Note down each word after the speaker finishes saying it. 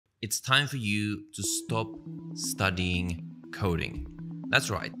it's time for you to stop studying coding. That's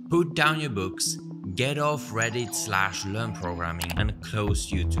right, put down your books, get off Reddit/learn programming, and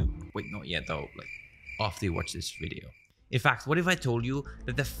close YouTube. Wait, not yet though, like after you watch this video. In fact, what if I told you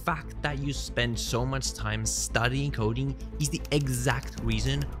that the fact that you spend so much time studying coding is the exact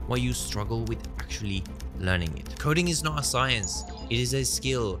reason why you struggle with actually learning it? Coding is not a science, it is a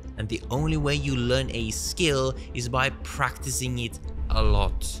skill, and the only way you learn a skill is by practicing it a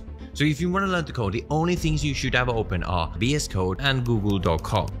lot. So if you want to learn to code, the only things you should have open are VS Code and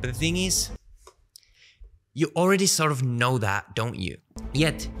google.com. But the thing is, you already sort of know that, don't you?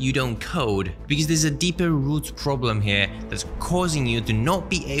 Yet you don't code because there's a deeper root problem here that's causing you to not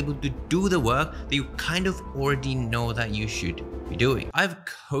be able to do the work that you kind of already know that you should be doing. I've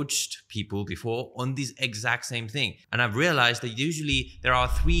coached people before on this exact same thing, and I've realized that usually there are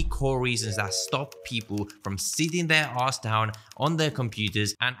 3 core reasons that stop people from sitting their ass down on their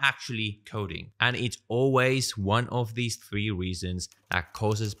computers and actually coding. And it's always one of these 3 reasons that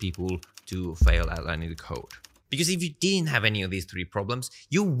causes people to fail at learning to code. Because if you didn't have any of these 3 problems,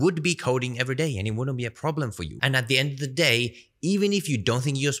 you would be coding every day and it wouldn't be a problem for you. And at the end of the day, even if you don't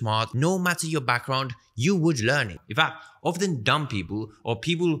think you're smart, no matter your background, you would learn it. In fact, often dumb people or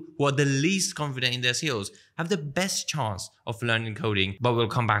people who are the least confident in their skills have the best chance of learning coding, but we'll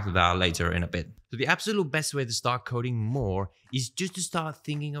come back to that later in a bit. So the absolute best way to start coding more is just to start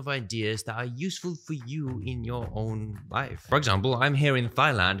thinking of ideas that are useful for you in your own life. For example, I'm here in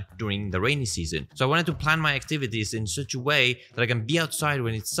Thailand during the rainy season, so I wanted to plan my activities in such a way that I can be outside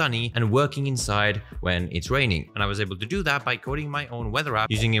when it's sunny and working inside when it's raining. And I was able to do that by coding my own weather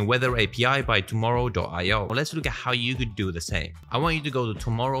app using a weather API by tomorrow.io. Well, let's look at how you could do the same. I want you to go to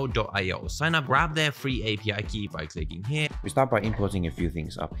tomorrow.io, sign up, grab their free API key by clicking here. We start by importing a few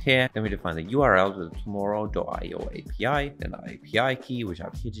things up here, then we define the URL to the tomorrow.io API, then the API key, which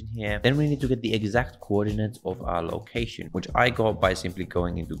I've hidden here. Then we need to get the exact coordinates of our location, which I got by simply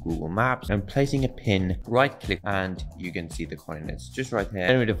going into Google Maps and placing a pin, right click, and you can see the coordinates just right here.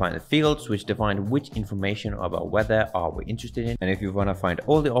 Then we define the fields, which define which information about weather are we interested in. And if you want to find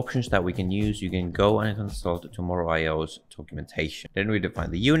all the options that we can use, you can go and consult Tomorrow.io's documentation. Then we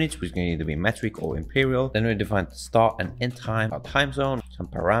define the units, which can either be metric or imperial. Then we define the start and end time, our time zone, some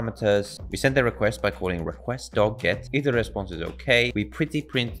parameters. We send the request by calling request.get. If the response is okay, we pretty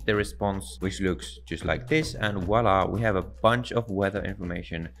print the response, which looks just like this, and voila, we have a bunch of weather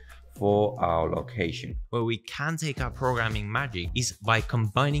information for our location. Where we can take our programming magic is by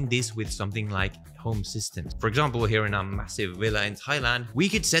combining this with something like home systems. For example, here in our massive villa in Thailand, we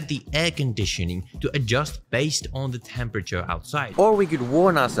could set the air conditioning to adjust based on the temperature outside. Or we could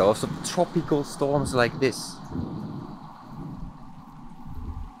warn ourselves of tropical storms like this.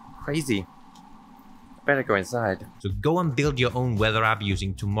 Crazy. Better go inside. So go and build your own weather app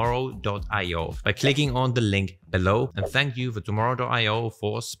using tomorrow.io by clicking on the link below. And thank you for tomorrow.io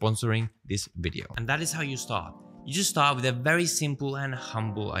for sponsoring this video. And that is how you start. You just start with a very simple and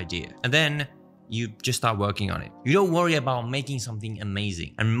humble idea. And then you just start working on it. You don't worry about making something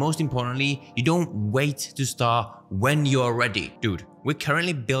amazing. And most importantly, you don't wait to start when you're ready. Dude, we're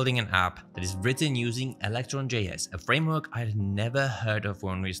currently building an app that is written using Electron.js, a framework I had never heard of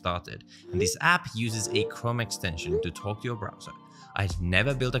when we started. And this app uses a Chrome extension to talk to your browser. I had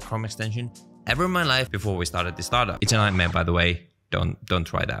never built a Chrome extension ever in my life before we started this startup. It's a nightmare, by the way. Don't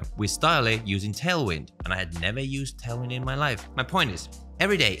try that. We style it using Tailwind, and I had never used Tailwind in my life. My point is,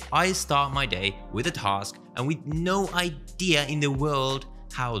 every day I start my day with a task and with no idea in the world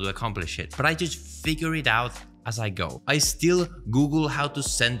how to accomplish it, but I just figure it out as I go. I still Google how to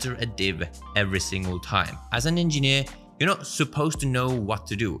center a div every single time. As an engineer, you're not supposed to know what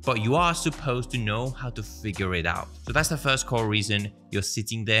to do, but you are supposed to know how to figure it out. So that's the first core reason you're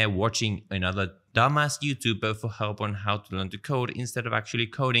sitting there watching another dumbass YouTuber for help on how to learn to code instead of actually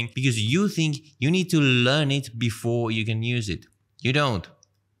coding, because you think you need to learn it before you can use it. You don't.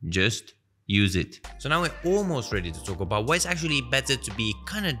 Just use it. So now we're almost ready to talk about why it's actually better to be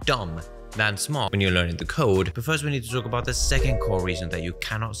kind of dumb than smart when you're learning to code. But first we need to talk about the second core reason that you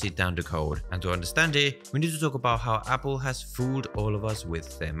cannot sit down to code. And to understand it, we need to talk about how Apple has fooled all of us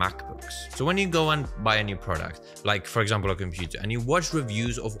with their MacBooks. So when you go and buy a new product, like for example a computer, and you watch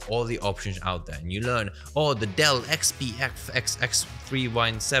reviews of all the options out there and you learn, oh, the Dell XPX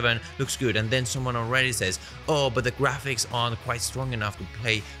X317 looks good, and then someone already says, oh, but the graphics aren't quite strong enough to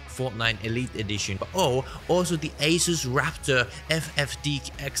play Fortnite Elite Edition. But oh, also the Asus Raptor FFD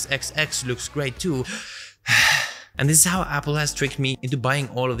XXX looks great too. And this is how Apple has tricked me into buying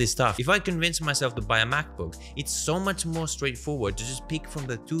all of this stuff. If I convince myself to buy a MacBook, it's so much more straightforward to just pick from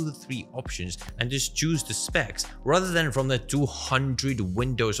the 2 to 3 options and just choose the specs rather than from the 200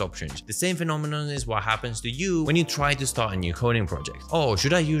 Windows options. The same phenomenon is what happens to you when you try to start a new coding project. Oh,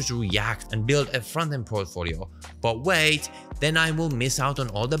 should I use React and build a front-end portfolio? But wait, then I will miss out on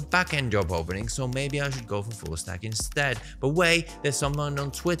all the back-end job openings, so maybe I should go for full stack instead. But wait, there's someone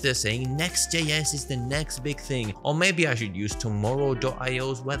on Twitter saying Next.js is the next big thing. Or maybe I should use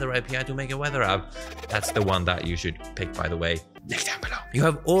Tomorrow.io's weather API to make a weather app. That's the one that you should pick, by the way. Link down below. You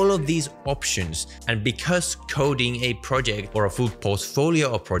have all of these options, and because coding a project or a full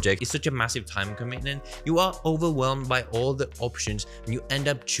portfolio of project is such a massive time commitment, you are overwhelmed by all the options and you end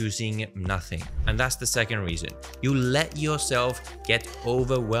up choosing nothing. And that's the second reason. You let yourself get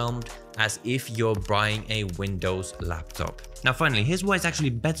overwhelmed as if you're buying a Windows laptop. Now finally, here's why it's actually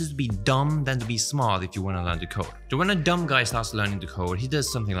better to be dumb than to be smart if you want to learn to code. So when a dumb guy starts learning to code, he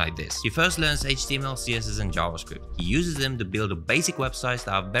does something like this. He first learns HTML, CSS and JavaScript. He uses them to build basic websites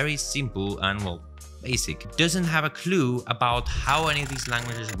that are very simple and, well, basic. He doesn't have a clue about how any of these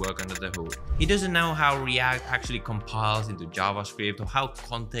languages work under the hood. He doesn't know how React actually compiles into JavaScript or how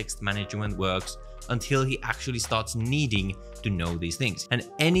context management works until he actually starts needing to know these things. And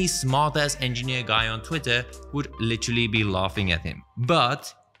any smart-ass engineer guy on Twitter would literally be laughing at him.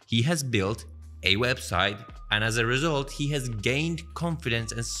 But he has built a website, and as a result, he has gained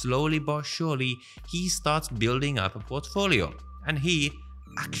confidence, and slowly but surely, he starts building up a portfolio. And he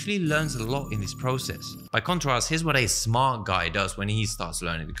actually learns a lot in this process. By contrast, here's what a smart guy does when he starts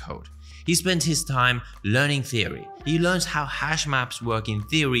learning to code. He spends his time learning theory. He learns how hash maps work in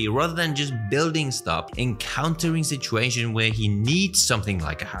theory rather than just building stuff, encountering situations where he needs something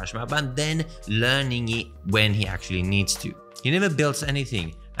like a hash map and then learning it when he actually needs to. He never builds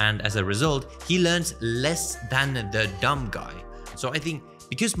anything, and as a result, he learns less than the dumb guy. So I think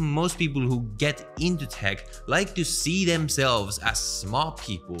because most people who get into tech like to see themselves as smart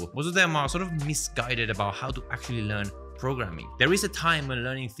people, most of them are sort of misguided about how to actually learn programming. There is a time when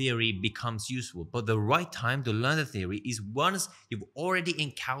learning theory becomes useful, but the right time to learn the theory is once you've already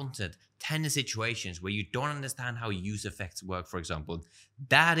encountered 10 situations where you don't understand how use effects work, for example.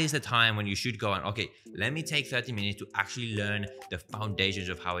 That is the time when you should go and, okay, let me take 30 minutes to actually learn the foundations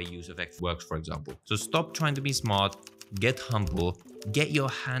of how a use effect works, for example. So stop trying to be smart, get humble, get your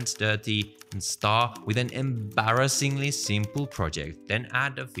hands dirty, and start with an embarrassingly simple project. Then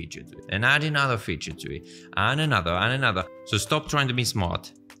add a feature to it, then add another feature to it, and another and another. So stop trying to be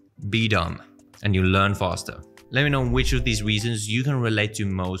smart, be dumb, and you learn faster. Let me know which of these reasons you can relate to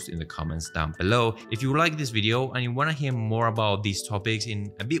most in the comments down below. If you like this video and you want to hear more about these topics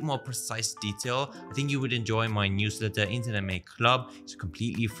in a bit more precise detail, I think you would enjoy my newsletter, Internet Mate Club. It's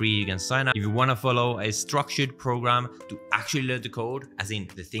completely free. You can sign up. If you want to follow a structured program to actually learn to code, as in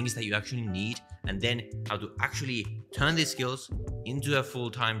the things that you actually need, and then how to actually turn these skills into a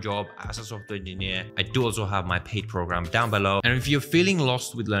full-time job as a software engineer, I do also have my paid program down below. And if you're feeling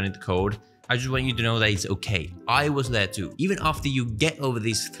lost with learning to code, I just want you to know that it's okay. I was there too. Even after you get over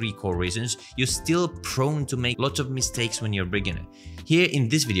these 3 core reasons, you're still prone to make lots of mistakes when you're a beginner. Here in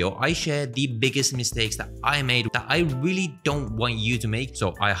this video, I share the biggest mistakes that I made that I really don't want you to make.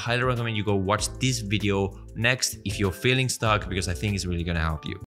 So I highly recommend you go watch this video next if you're feeling stuck, because I think it's really gonna help you.